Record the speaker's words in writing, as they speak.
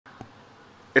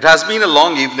It has been a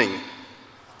long evening,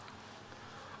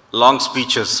 long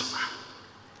speeches.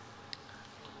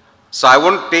 So I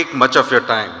won't take much of your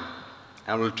time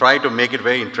and will try to make it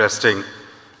very interesting.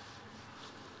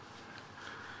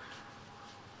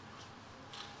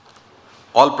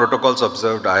 All protocols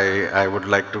observed, I would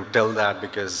like to tell that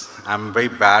because I'm very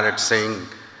bad at saying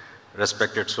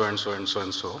respected so and so and so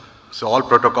and so. So all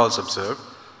protocols observed.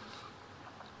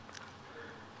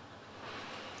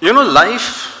 You know,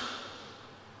 life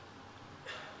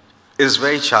is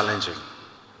very challenging.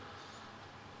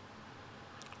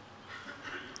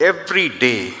 Every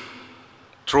day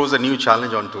throws a new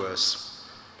challenge onto us,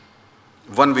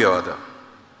 one way or other.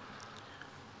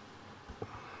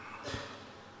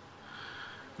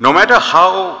 No matter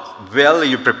how well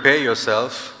you prepare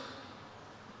yourself,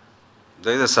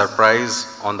 there is a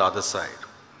surprise on the other side.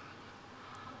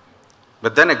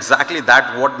 But then exactly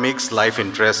that what makes life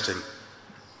interesting.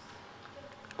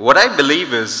 What I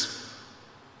believe is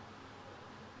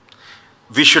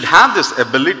we should have this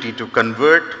ability to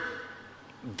convert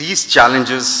these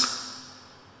challenges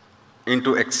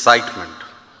into excitement.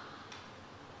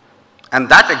 And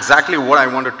that's exactly what I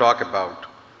want to talk about.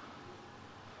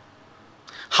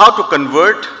 How to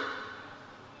convert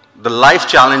the life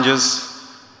challenges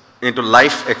into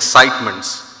life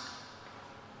excitements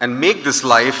and make this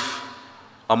life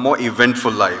a more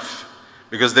eventful life.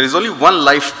 Because there is only one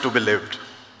life to be lived.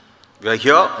 We are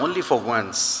here only for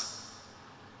once.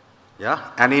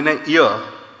 Yeah? And in a year,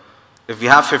 if we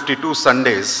have 52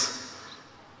 Sundays,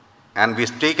 and we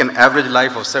take an average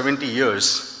life of 70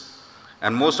 years,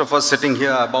 and most of us sitting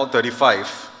here are about 35,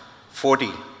 40,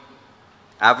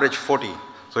 average 40.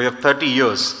 So we have 30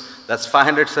 years. That's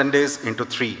 500 Sundays into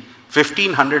 3.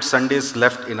 1,500 Sundays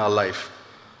left in our life.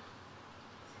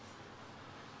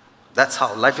 That's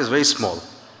how life is very small.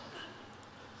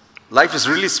 Life is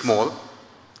really small,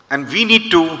 and we need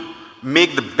to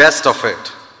make the best of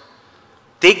it.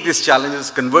 Take these challenges,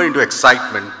 convert into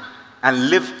excitement, and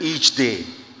live each day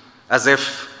as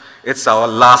if it's our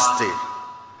last day.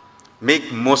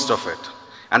 Make most of it.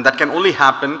 And that can only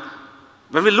happen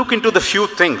when we look into the few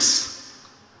things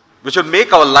which will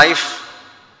make our life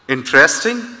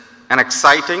interesting and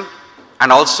exciting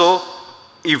and also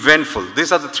eventful.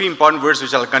 These are the 3 important words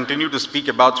which I'll continue to speak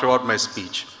about throughout my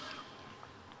speech.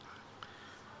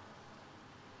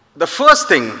 The first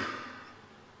thing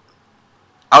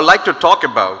I would like to talk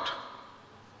about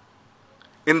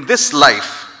in this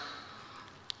life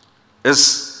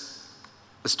is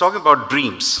talking about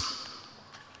dreams.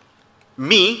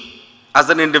 Me, as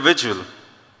an individual,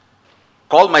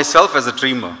 call myself as a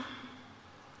dreamer.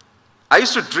 I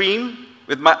used to dream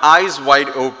with my eyes wide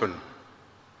open,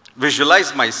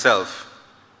 visualize myself.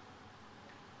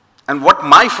 And what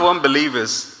my firm belief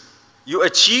is, you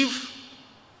achieve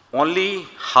only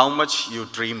how much you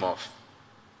dream of.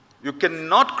 You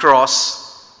cannot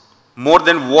cross more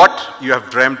than what you have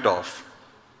dreamt of.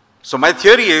 So my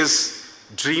theory is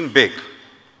dream big.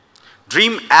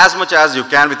 Dream as much as you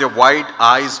can with your wide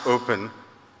eyes open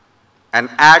and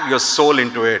add your soul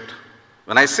into it.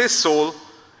 When I say soul,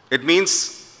 it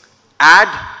means add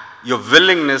your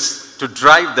willingness to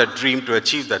drive that dream, to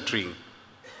achieve that dream.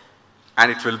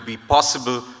 And it will be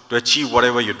possible to achieve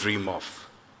whatever you dream of.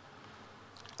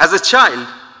 As a child,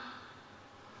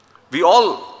 we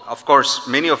all, of course,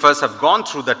 many of us have gone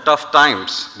through the tough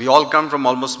times. We all come from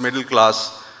almost middle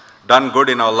class, done good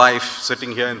in our life,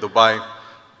 sitting here in Dubai.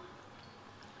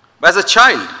 But as a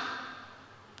child,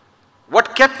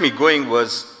 what kept me going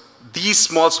was these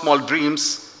small, small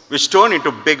dreams which turned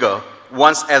into bigger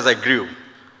ones as I grew.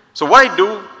 So what I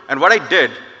do and what I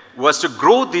did was to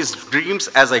grow these dreams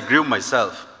as I grew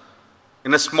myself.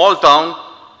 In a small town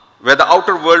where the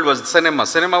outer world was cinema.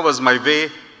 Cinema was my way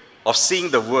of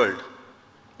seeing the world.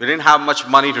 We didn't have much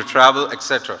money to travel,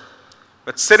 etc.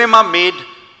 But cinema made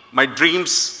my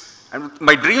dreams, and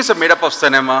my dreams are made up of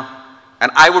cinema,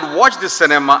 and I would watch this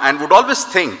cinema and would always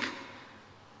think,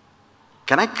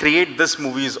 can I create these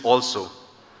movies also?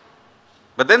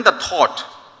 But then the thought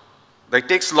that it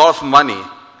takes a lot of money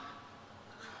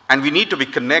and we need to be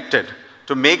connected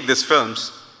to make these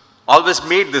films always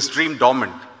made this dream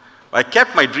dormant. I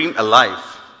kept my dream alive.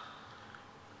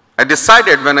 I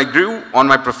decided when I grew on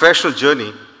my professional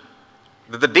journey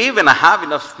that the day when I have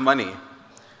enough money,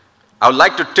 I would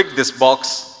like to tick this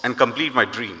box and complete my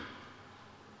dream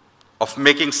of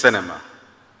making cinema.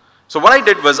 So what I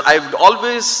did was I would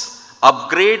always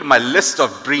upgrade my list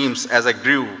of dreams as I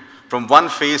grew from one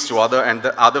phase to other and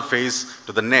the other phase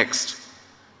to the next.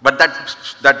 But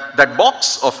that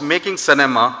box of making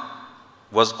cinema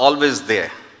was always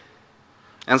there.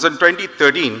 And so in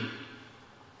 2013,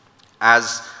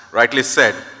 as rightly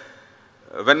said,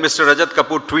 when Mr. Rajat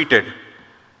Kapoor tweeted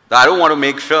that I don't want to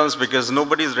make films because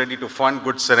nobody is ready to fund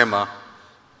good cinema,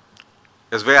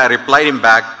 is where I replied him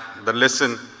back that,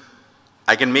 listen,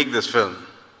 I can make this film.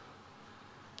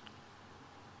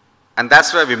 And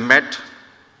that's where we met,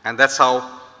 and that's how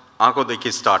Aankho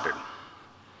Dekhi started.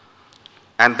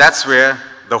 And that's where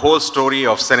the whole story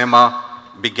of cinema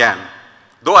began.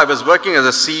 Though I was working as a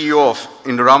CEO of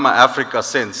Indorama Africa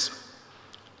since,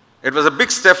 it was a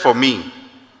big step for me.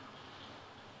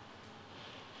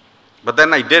 But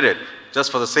then I did it,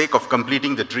 just for the sake of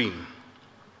completing the dream.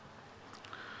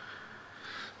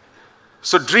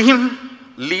 So dream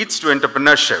leads to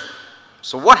entrepreneurship.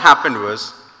 So what happened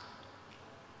was,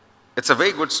 it's a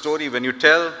very good story when you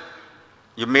tell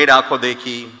you made Aankho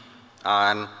Dekhi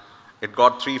and it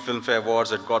got 3 Filmfare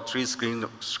Awards, it got 3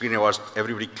 Screen Awards,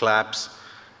 everybody claps.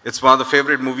 It's one of the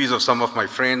favorite movies of some of my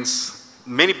friends.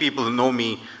 Many people who know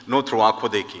me know through Aankho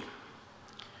Dekhi.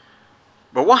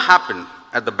 But what happened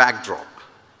at the backdrop?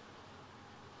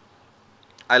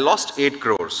 I lost 8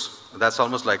 crores. That's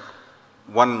almost like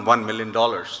 $1 million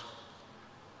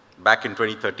back in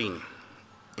 2013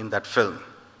 in that film,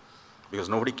 because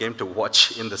nobody came to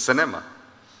watch in the cinema.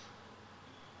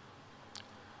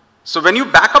 So when you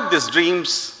back up these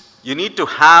dreams, you need to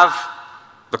have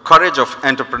the courage of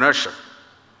entrepreneurship.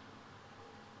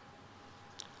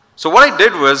 So what I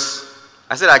did was,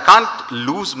 I said, I can't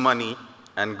lose money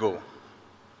and go.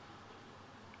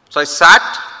 So I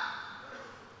sat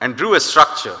and drew a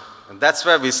structure, and that's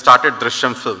where we started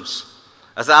Drishyam Films.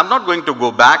 I said, I'm not going to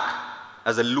go back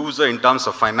as a loser in terms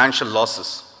of financial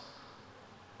losses.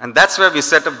 And that's where we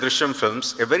set up Drishyam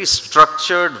Films, a very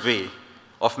structured way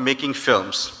of making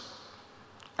films.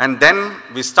 And then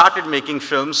we started making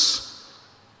films,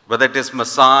 whether it is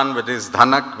Masan, whether it is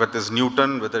Dhanak, whether it is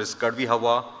Newton, whether it is Kadvi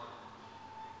Hawa,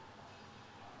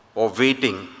 or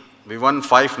Waiting. We won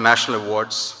 5 national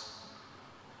awards.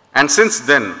 And since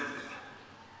then,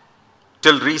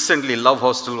 till recently, Love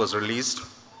Hostel was released.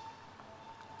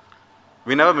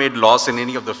 We never made loss in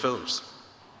any of the films.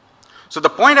 So the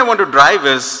point I want to drive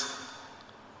is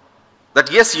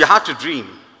that yes, you have to dream,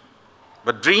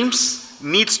 but dreams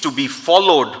needs to be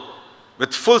followed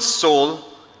with full soul,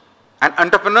 and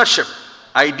entrepreneurship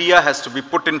idea has to be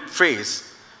put in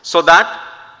place so that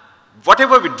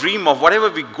whatever we dream of, whatever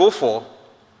we go for,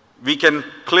 we can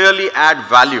clearly add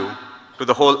value to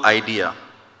the whole idea.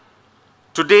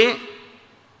 Today,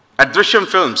 at Drishyam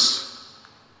Films,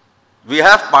 we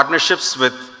have partnerships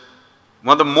with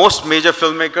one of the most major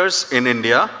filmmakers in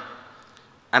India,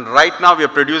 and right now we are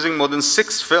producing more than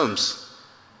 6 films.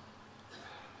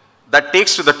 That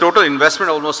takes to the total investment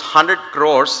almost 100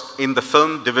 crores in the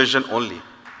film division only.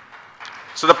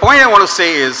 So the point I want to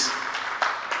say is,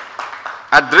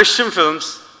 at Drishyam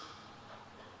Films,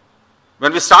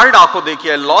 when we started Aankho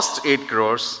Dekhi, I lost 8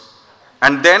 crores.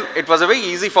 And then it was very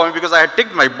easy for me because I had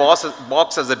ticked my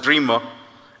box as a dreamer.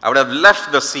 I would have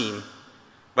left the scene.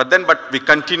 But we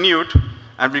continued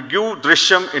and we grew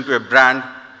Drishyam into a brand.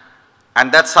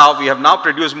 And that's how we have now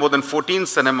produced more than 14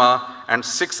 cinema and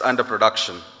 6 under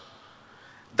production.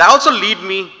 That also lead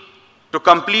me to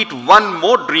complete one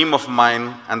more dream of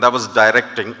mine, and that was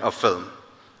directing a film.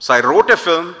 So I wrote a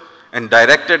film and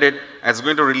directed it, and it's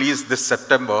going to release this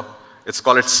September. It's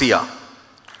called Sia.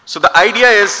 So the idea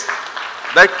is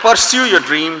that pursue your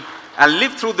dream and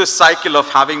live through this cycle of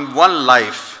having one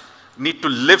life, need to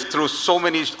live through so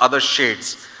many other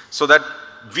shades so that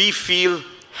we feel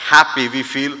happy, we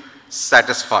feel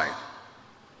satisfied.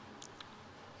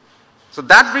 So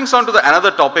that brings on to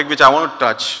another topic which I want to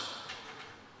touch.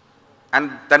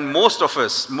 And then most of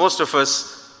us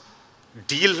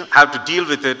have to deal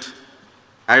with it.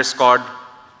 And it's called,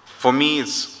 for me,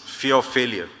 it's fear of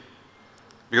failure.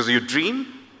 Because you dream,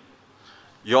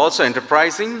 you're also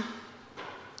enterprising,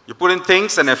 you put in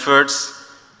things and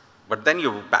efforts, but then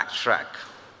you backtrack.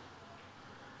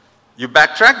 You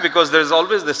backtrack because there's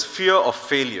always this fear of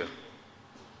failure.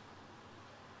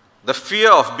 The fear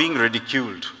of being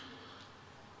ridiculed.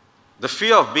 The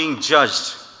fear of being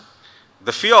judged,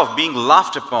 the fear of being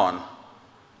laughed upon,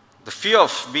 the fear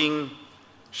of being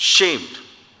shamed.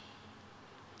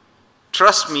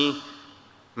 Trust me,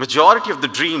 majority of the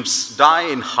dreams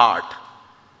die in heart,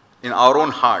 in our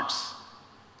own hearts,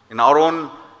 in our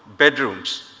own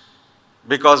bedrooms,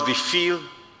 because we feel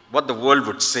what the world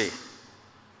would say.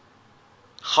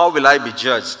 How will I be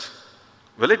judged?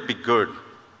 Will it be good?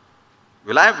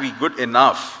 Will I be good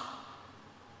enough?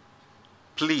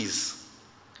 Please,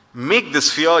 make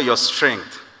this fear your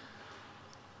strength.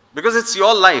 Because it's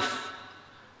your life.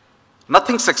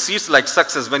 Nothing succeeds like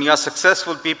success. When you are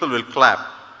successful, people will clap.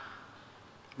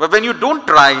 But when you don't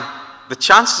try, the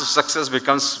chances of success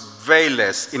becomes very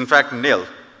less, in fact nil.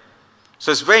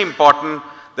 So it's very important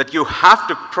that you have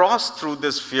to cross through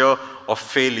this fear of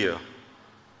failure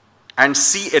and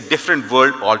see a different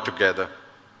world altogether.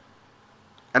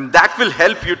 And that will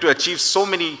help you to achieve so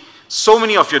many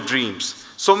of your dreams,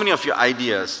 so many of your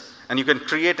ideas, and you can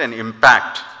create an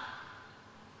impact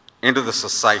into the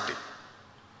society.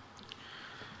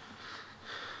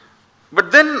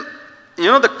 But then,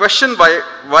 the question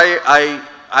why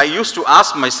I used to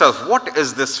ask myself, what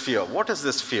is this fear? What is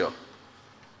this fear?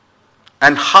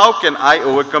 And how can I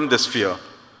overcome this fear?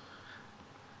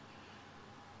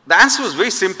 The answer was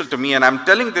very simple to me, and I'm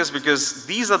telling this because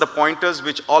these are the pointers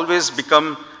which always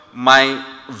become my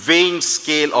weighing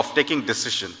scale of taking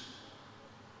decision.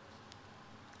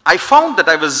 I found that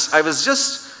I was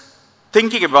just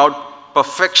thinking about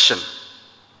perfection.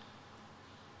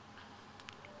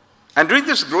 And during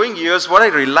these growing years, what I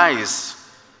realized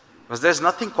was there's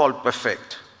nothing called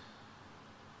perfect.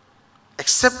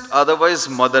 Except otherwise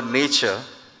Mother Nature,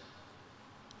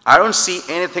 I don't see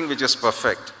anything which is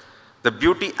perfect. The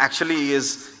beauty actually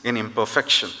is in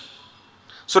imperfection.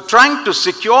 So trying to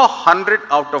secure 100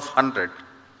 out of 100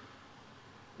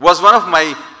 was one of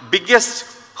my biggest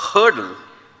hurdle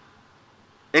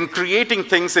in creating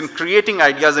things, in creating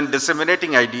ideas, and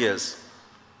disseminating ideas.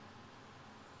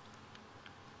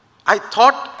 I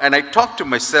thought and I talked to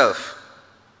myself,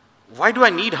 why do I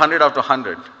need 100 out of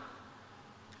 100?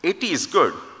 80 is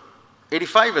good,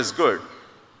 85 is good,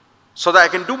 so that I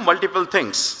can do multiple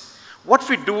things. What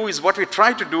we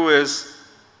try to do is,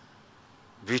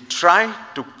 we try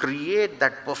to create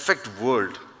that perfect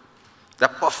world, the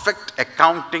perfect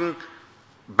accounting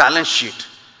balance sheet,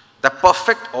 the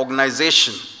perfect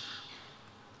organization,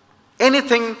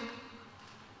 anything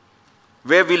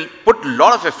where we'll put a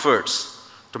lot of efforts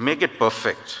to make it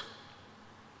perfect.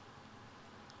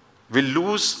 We'll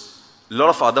lose a lot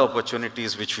of other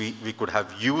opportunities which we could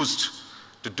have used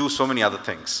to do so many other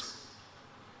things.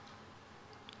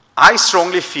 I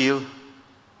strongly feel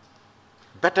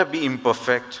better be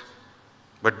imperfect,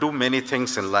 but do many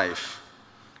things in life.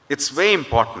 It's very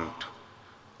important.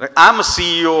 Like, I'm a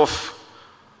CEO of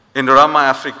Indorama,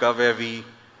 Africa, where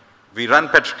we run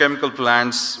petrochemical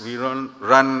plants, we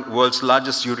run world's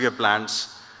largest urea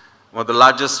plants, one of the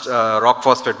largest rock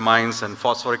phosphate mines and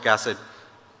phosphoric acid.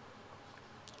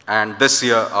 And this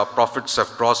year, our profits have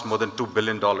crossed more than $2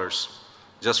 billion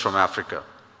just from Africa.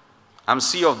 I'm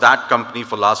CEO of that company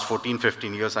for the last 14,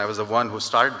 15 years. I was the one who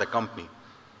started the company.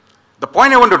 The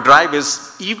point I want to drive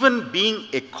is, even being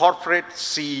a corporate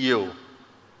CEO,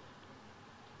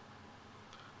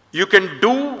 you can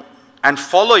do and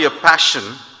follow your passion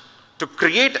to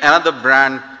create another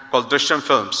brand called Drishyam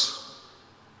Films,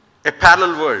 a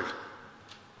parallel world.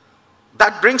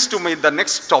 That brings to me the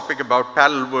next topic about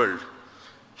parallel world.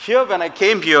 Here, when I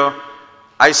came here,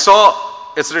 I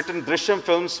saw it's written Drishyam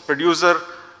Films, producer,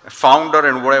 founder,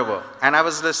 and whatever. And I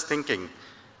was just thinking,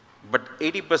 but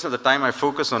 80% of the time I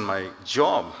focus on my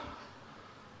job.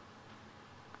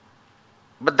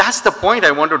 But that's the point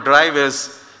I want to drive,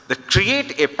 is that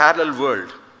create a parallel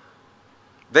world.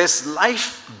 There's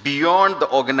life beyond the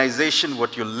organization,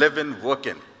 what you live in, work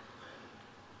in.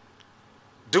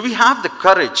 Do we have the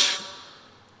courage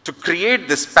to create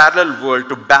this parallel world,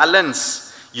 to balance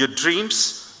your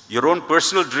dreams, your own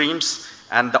personal dreams,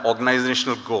 and the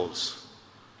organizational goals?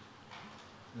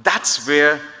 That's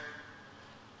where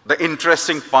the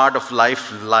interesting part of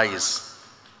life lies.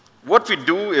 What we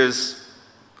do is,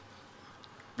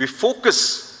 we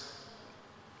focus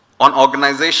on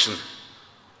organization,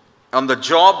 on the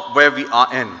job where we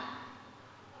are in,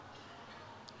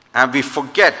 and we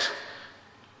forget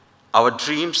our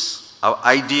dreams, our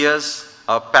ideas,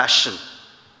 our passion.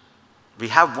 We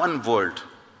have one world.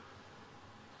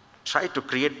 Try to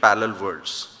create parallel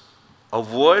worlds. A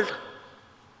world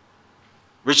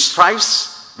which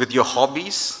thrives with your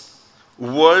hobbies,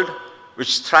 a world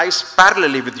which thrives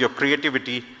parallelly with your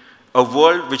creativity, a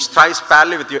world which thrives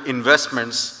parallelly with your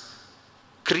investments.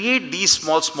 Create these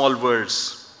small, small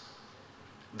worlds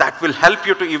that will help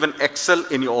you to even excel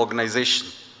in your organization,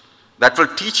 that will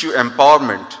teach you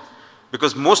empowerment,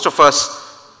 because most of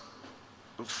us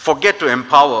forget to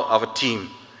empower our team,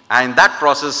 and in that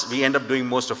process we end up doing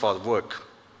most of our work.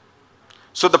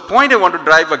 So the point I want to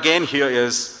drive again here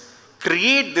is,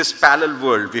 create this parallel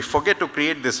world. We forget to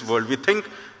create this world. We think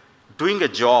doing a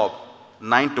job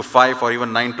 9 to 5 or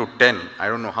even 9 to 10, I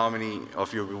don't know how many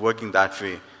of you are working that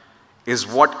way, is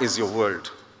what is your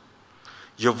world.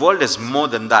 Your world is more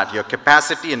than that. Your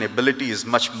capacity and ability is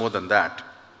much more than that.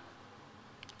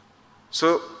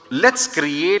 So let's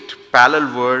create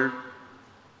parallel world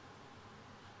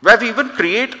where we even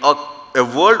create a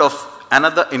world of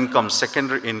another income,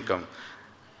 secondary income.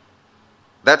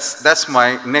 That's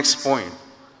my next point.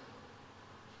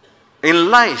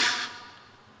 In life,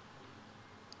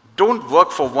 don't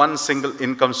work for one single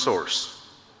income source.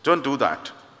 Don't do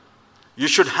that. You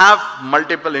should have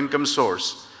multiple income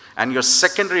sources, and your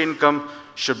secondary income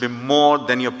should be more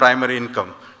than your primary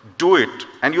income. Do it,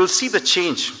 and you'll see the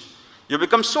change. You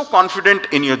become so confident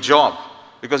in your job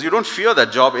because you don't fear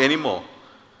that job anymore.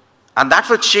 And that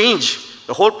will change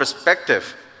the whole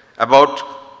perspective about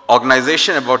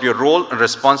organization, about your role and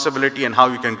responsibility and how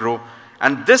you can grow.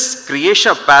 And this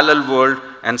creation of parallel world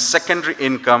and secondary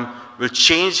income will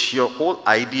change your whole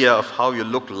idea of how you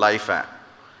look life at.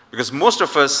 Because most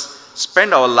of us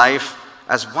spend our life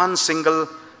as one single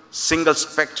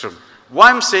spectrum.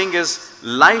 What I'm saying is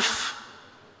life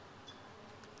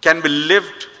can be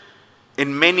lived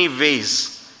in many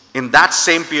ways in that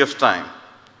same period of time.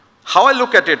 How I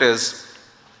look at it is,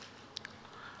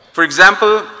 for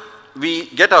example, we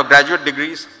get our graduate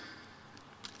degrees.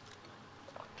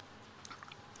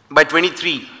 By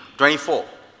 23, 24,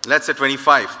 let's say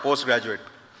 25, postgraduate,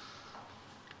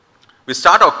 we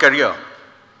start our career.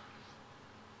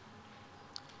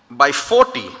 By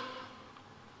 40,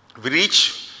 we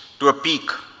reach to a peak.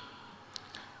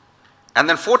 And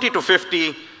then 40 to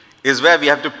 50 is where we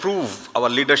have to prove our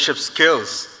leadership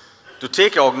skills to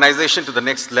take your organization to the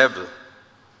next level.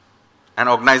 An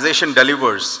organization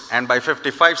delivers, and by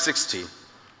 55, 60,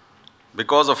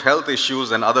 because of health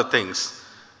issues and other things,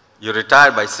 you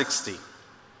retire by 60,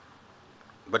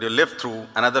 but you live through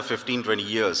another 15, 20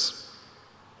 years.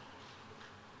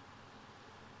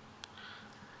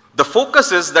 The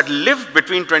focus is that live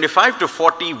between 25 to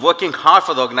 40, working hard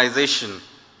for the organization,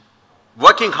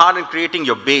 working hard in creating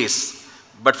your base,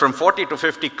 but from 40 to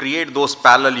 50, create those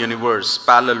parallel universe,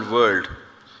 parallel world,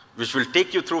 which will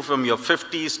take you through from your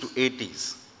 50s to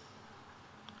 80s.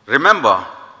 Remember,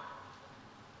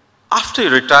 after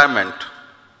your retirement,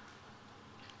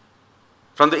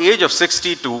 from the age of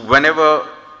 60 to whenever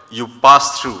you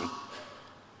pass through,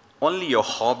 only your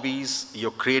hobbies,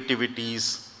 your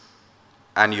creativities,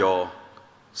 and your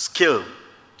skill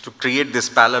to create this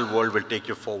parallel world will take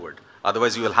you forward.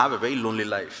 Otherwise, you will have a very lonely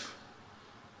life.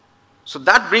 So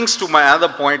that brings to my other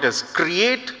point is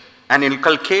create and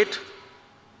inculcate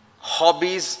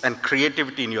hobbies and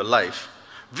creativity in your life.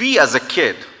 We as a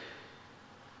kid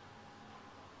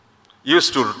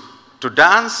used to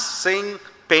dance, sing,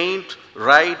 paint,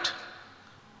 write,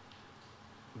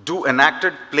 do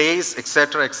enacted plays,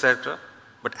 etc., etc.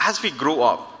 But as we grow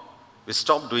up, we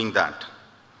stop doing that.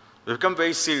 We become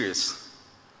very serious.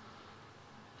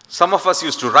 Some of us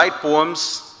used to write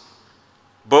poems,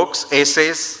 books,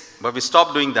 essays, but we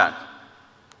stopped doing that.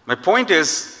 My point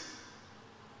is,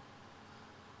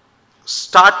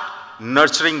 start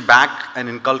nurturing back and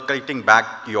inculcating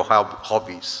back your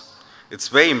hobbies. It's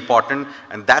very important,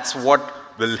 and that's what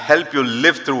will help you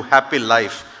live through happy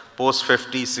life post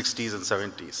 50s, 60s, and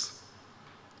 70s.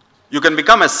 You can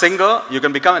become a singer, you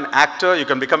can become an actor, you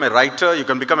can become a writer, you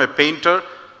can become a painter.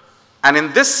 And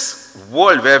in this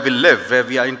world where we live, where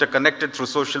we are interconnected through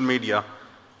social media,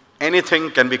 anything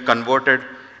can be converted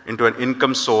into an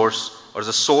income source or as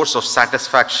a source of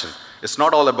satisfaction. It's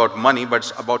not all about money, but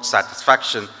it's about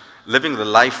satisfaction, living the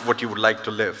life what you would like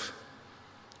to live.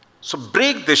 So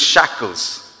break these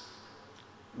shackles.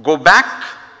 Go back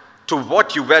to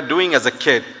what you were doing as a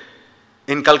kid,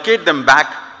 inculcate them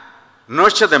back,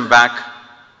 nurture them back,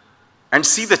 and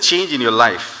see the change in your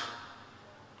life.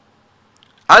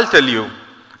 I'll tell you,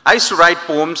 I used to write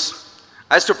poems,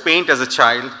 I used to paint as a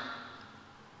child,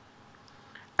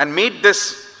 and made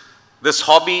this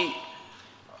hobby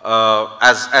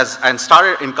and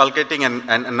started inculcating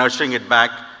and nurturing it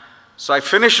back. So I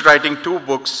finished writing 2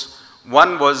 books.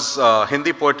 One was a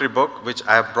Hindi poetry book, which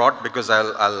I have brought because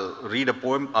I'll read a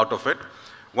poem out of it.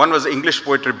 One was an English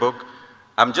poetry book.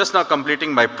 I'm just now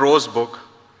completing my prose book.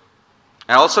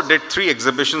 I also did 3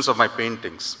 exhibitions of my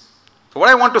paintings. So what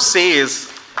I want to say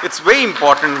is, it's very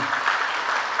important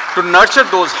to nurture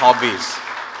those hobbies.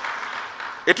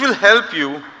 It will help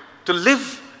you to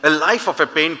live a life of a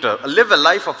painter, live a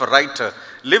life of a writer,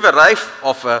 live a life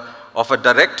of a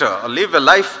director, or live a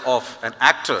life of an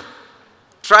actor.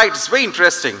 Try it, it's very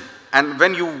interesting. And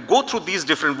when you go through these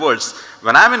different worlds,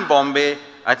 when I'm in Bombay,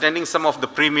 attending some of the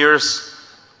premieres,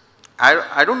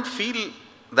 I don't feel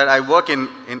that I work in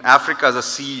Africa as a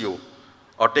CEO,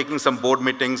 or taking some board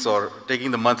meetings, or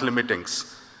taking the monthly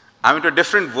meetings. I'm into a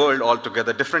different world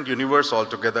altogether, different universe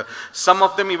altogether. Some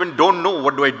of them even don't know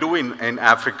what do I do in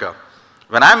Africa.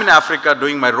 When I'm in Africa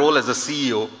doing my role as a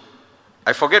CEO,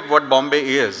 I forget what Bombay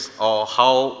is, or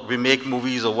how we make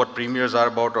movies, or what premieres are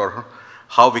about, or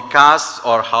how we cast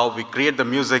or how we create the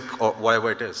music or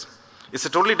whatever it is. It's a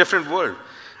totally different world.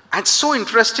 And it's so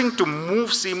interesting to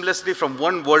move seamlessly from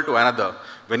one world to another.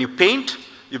 When you paint,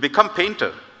 you become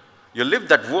painter. You live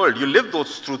that world. You live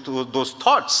through those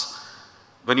thoughts.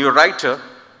 When you're a writer,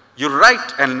 you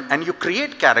write and you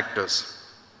create characters.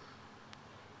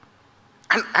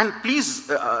 And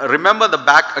please remember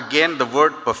the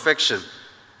word perfection.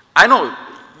 I know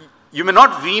you may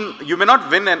not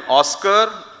win an Oscar,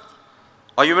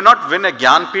 or you may not win a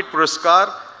Gyanpith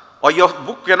Puraskar, or your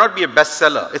book cannot be a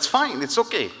bestseller. It's fine, it's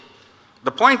okay.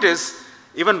 The point is,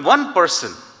 even one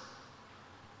person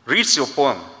reads your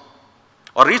poem,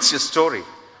 or reads your story,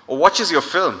 or watches your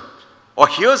film, or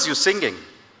hears you singing,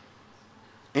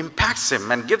 impacts him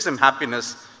and gives him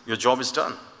happiness, your job is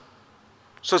done.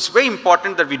 So it's very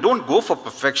important that we don't go for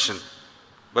perfection,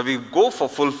 but we go for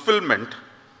fulfillment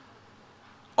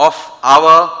of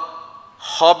our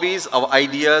hobbies, our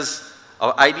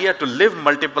idea to live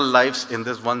multiple lives in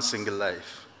this one single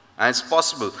life. And it's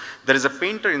possible. There is a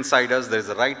painter inside us, there is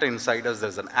a writer inside us, there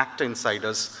is an actor inside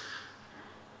us,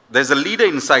 there's a leader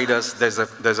inside us, there's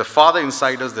a father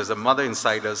inside us, there's a mother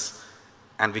inside us,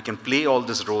 and we can play all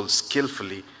these roles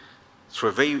skillfully through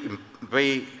a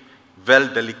very well,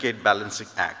 delicate balancing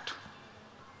act.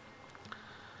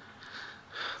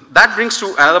 That brings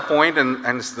to another point, and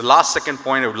it's the last second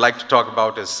point I would like to talk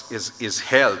about is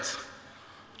health.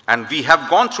 And we have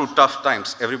gone through tough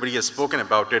times. Everybody has spoken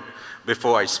about it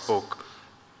before I spoke.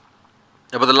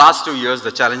 About the last 2 years,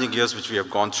 the challenging years which we have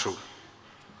gone through.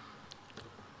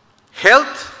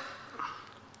 Health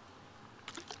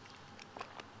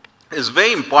is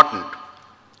very important.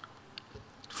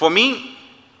 For me,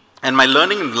 and my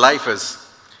learning in life is,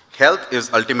 health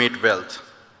is ultimate wealth.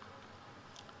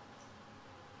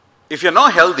 If you're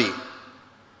not healthy,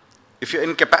 if you're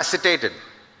incapacitated,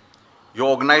 your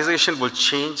organization will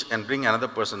change and bring another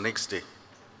person next day.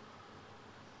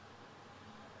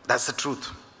 That's the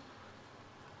truth.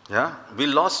 Yeah, we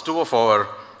lost 2 of our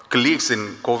colleagues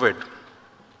in COVID.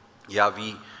 Yeah,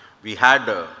 we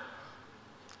had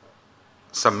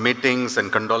some meetings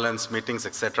and condolence meetings,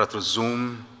 etc., through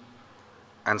Zoom,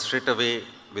 and straight away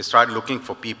we started looking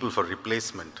for people for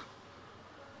replacement.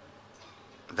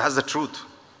 That's the truth.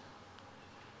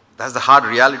 That's the hard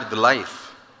reality of the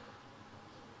life.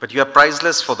 But you are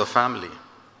priceless for the family.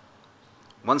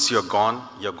 Once you're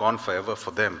gone forever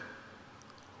for them.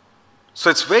 So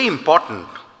it's very important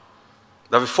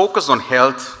that we focus on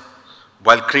health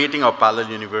while creating our parallel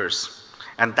universe.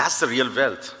 And that's the real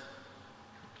wealth.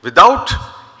 Without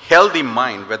healthy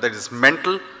mind, whether it is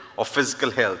mental or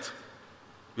physical health,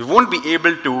 we won't be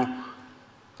able to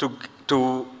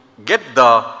get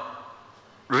the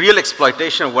real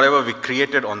exploitation of whatever we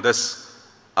created on this,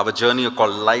 our journey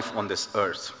called life on this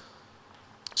earth.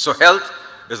 So health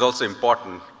is also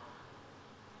important.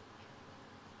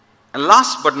 And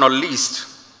last but not least,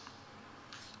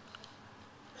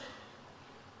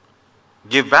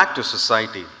 give back to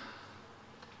society.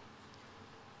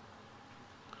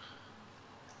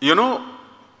 You know,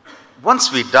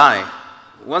 once we die,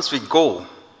 once we go,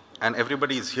 and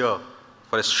everybody is here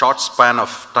for a short span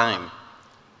of time,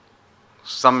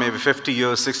 some maybe 50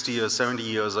 years, 60 years, 70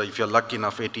 years, or if you're lucky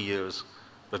enough, 80 years,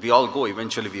 but we all go,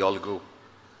 eventually we all go.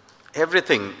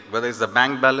 Everything, whether it's the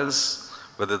bank balance,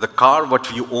 whether the car,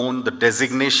 what you own, the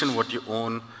designation, what you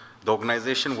own, the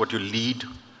organization, what you lead,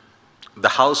 the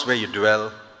house where you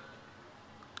dwell,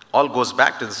 all goes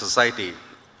back to the society.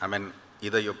 I mean,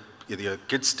 either your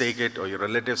kids take it or your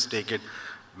relatives take it,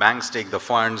 banks take the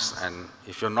funds, and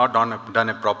if you're not done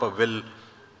a proper will,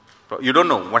 you don't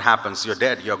know what happens. You're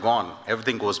dead, you're gone.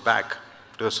 Everything goes back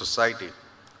to the society.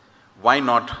 Why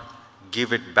not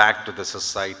give it back to the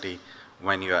society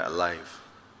when you are alive?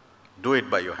 Do it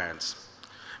by your hands.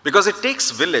 Because it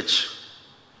takes village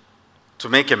to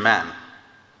make a man.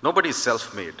 Nobody is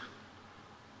self-made.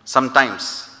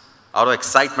 Sometimes, out of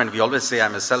excitement, we always say,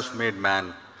 I'm a self-made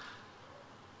man.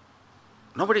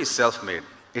 Nobody is self-made.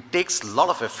 It takes a lot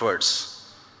of efforts.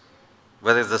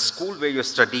 Whether it's the school where you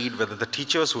studied, whether the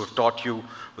teachers who have taught you,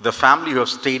 the family who have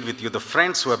stayed with you, the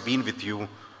friends who have been with you,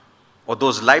 or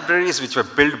those libraries which were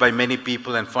built by many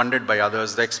people and funded by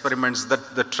others, the experiments,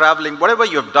 the traveling, whatever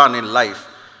you have done in life,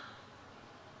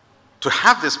 to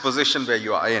have this position where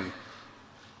you are in,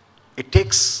 it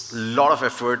takes a lot of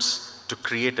efforts to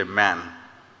create a man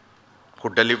who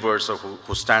delivers or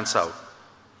who stands out.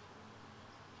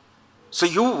 So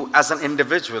you as an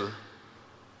individual,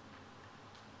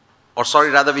 or sorry,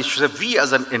 rather we should say we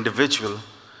as an individual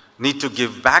need to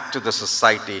give back to the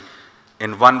society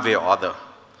in one way or other.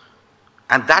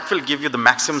 And that will give you the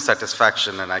maximum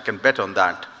satisfaction, and I can bet on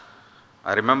that.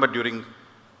 I remember during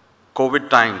COVID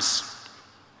times,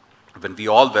 when we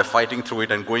all were fighting through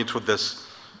it and going through this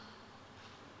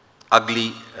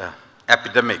ugly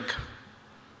epidemic.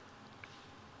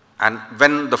 And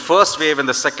when the first wave and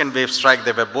the second wave strike,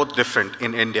 they were both different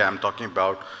in India, I'm talking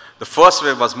about. The first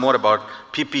wave was more about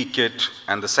PPE kit,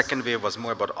 and the second wave was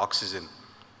more about oxygen.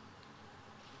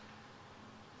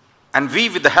 And we,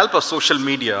 with the help of social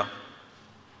media,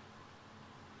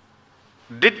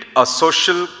 did a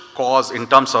social cause in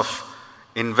terms of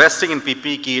investing in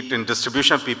PPE kit, in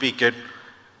distribution of PPE kit,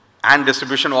 and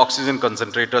distribution of oxygen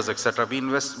concentrators, etc.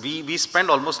 We spend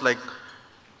almost like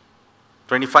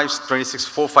 25, 26,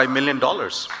 $4, $5 million.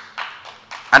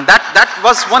 And that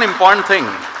was one important thing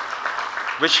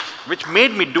which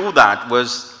made me do that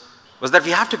was that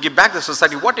we have to give back to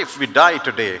society. What if we die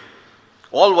today?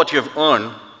 All what you have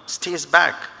earned stays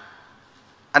back.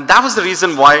 And that was the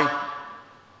reason why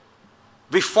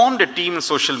we formed a team in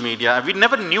social media. We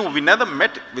never knew, we never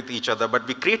met with each other, but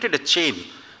we created a chain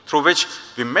through which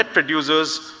we met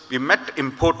producers, we met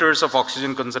importers of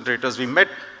oxygen concentrators, we met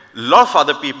a lot of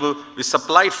other people, we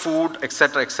supplied food,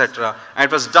 etc., etc., and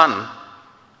it was done.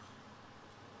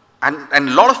 And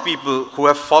a lot of people who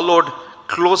have followed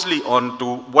closely on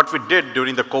to what we did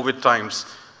during the COVID times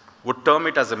would term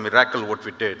it as a miracle what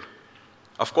we did.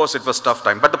 Of course, it was a tough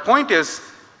time. But the point is,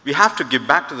 we have to give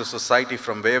back to the society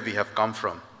from where we have come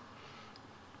from.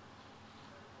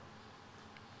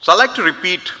 So I'd like to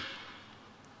repeat,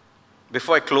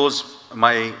 before I close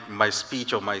my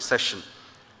speech or my session,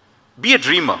 be a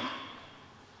dreamer.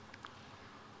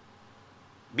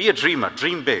 Be a dreamer,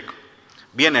 dream big.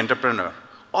 Be an entrepreneur.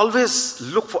 Always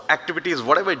look for activities,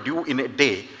 whatever you do in a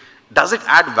day, does it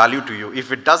add value to you?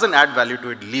 If it doesn't add value to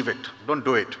it, leave it. Don't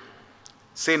do it.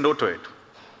 Say no to it.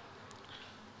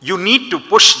 You need to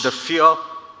push the fear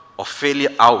of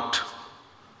failure out.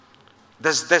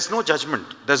 There's no judgment.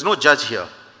 There's no judge here.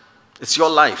 It's your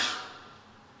life.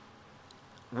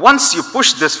 Once you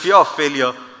push this fear of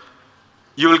failure,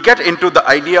 you will get into the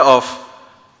idea of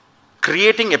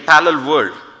creating a parallel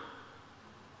world.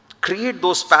 Create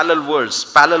those parallel worlds,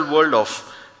 parallel world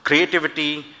of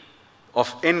creativity,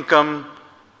 of income,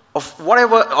 of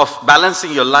whatever, of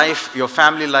balancing your life, your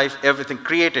family life, everything.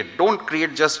 Create it.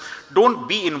 Don't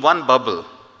be in one bubble.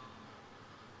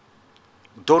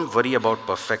 Don't worry about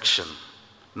perfection.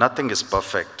 Nothing is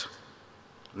perfect.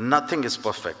 Nothing is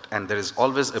perfect, and there is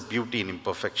always a beauty in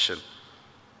imperfection.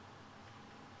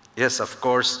 Yes, of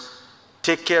course,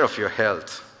 take care of your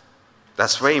health.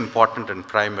 That's very important and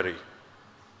primary.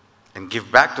 And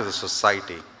give back to the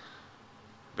society,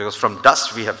 because from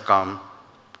dust we have come,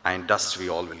 and dust we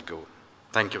all will go.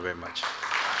 Thank you very much.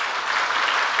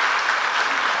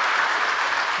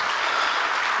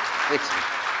 Excellent.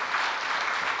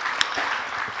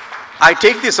 I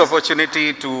take this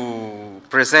opportunity to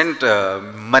present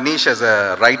Manish as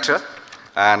a writer,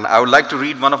 and I would like to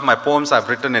read one of my poems I've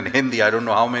written in Hindi. I don't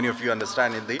know how many of you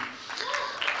understand Hindi.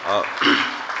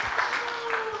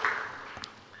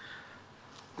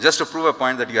 Just to prove a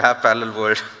point that you have parallel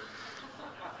world.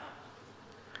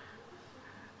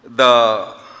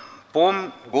 The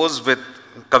poem goes with,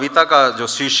 कविता का जो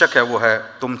शीर्षक है वो है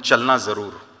तुम चलना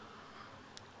जरूर।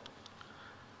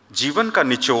 जीवन का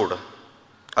निचोड़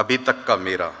अभी तक का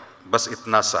मेरा बस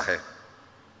इतना सा है,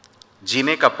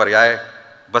 जीने का पर्याय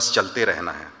बस चलते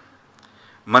रहना है।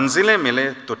 मंजिलें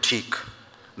मिले तो ठीक,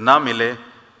 ना मिले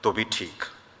तो भी ठीक,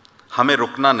 हमें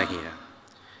रुकना नहीं है।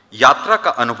 यात्रा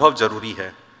का अनुभव जरूरी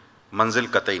है, मंजिल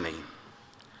कतई नहीं।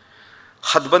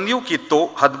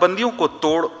 हदबंदियों को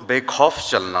तोड़ बेखौफ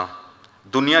चलना,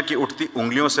 दुनिया की उठती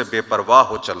उंगलियों से बेपरवाह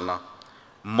हो चलना,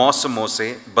 मौसमों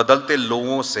से बदलते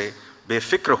लोगों से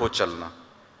बेफिक्र हो चलना,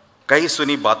 कई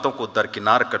सुनी बातों को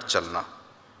दरकिनार कर चलना।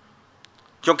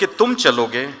 क्योंकि तुम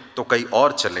चलोगे तो कई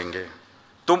और चलेंगे,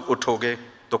 तुम उठोगे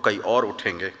तो कई और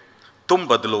उठेंगे, तुम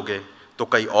बदलोगे तो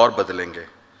कई और बदलेंगे,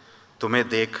 तुम्हें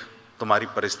देख तुम्हारी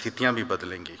परिस्थितियां भी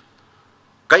बदलेंगी।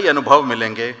 कई अनुभव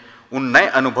मिलेंगे, उन नए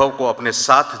अनुभव को अपने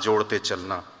साथ जोड़ते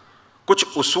चलना।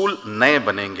 कुछ उसूल नए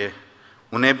बनेंगे,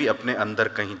 उन्हें भी अपने अंदर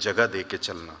कहीं जगह दे के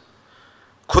चलना।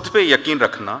 खुद पे यकीन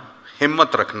रखना,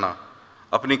 हिम्मत रखना,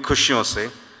 अपनी खुशियों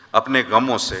से, अपने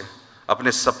गमों से,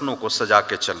 अपने सपनों को सजा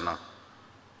के चलना।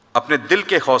 अपने दिल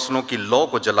के हौसलों की लौ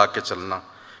को जला के चलना।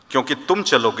 क्योंकि तुम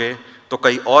चलोगे तो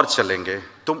कई और चलेंगे,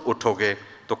 तुम उठोगे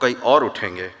तो कई और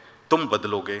उठेंगे, तुम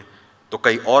बदलोगे तो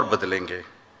कई और बदलेंगे,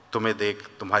 तुम्हें देख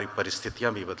तुम्हारी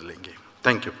परिस्थितियां भी बदलेंगी।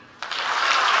 Thank you.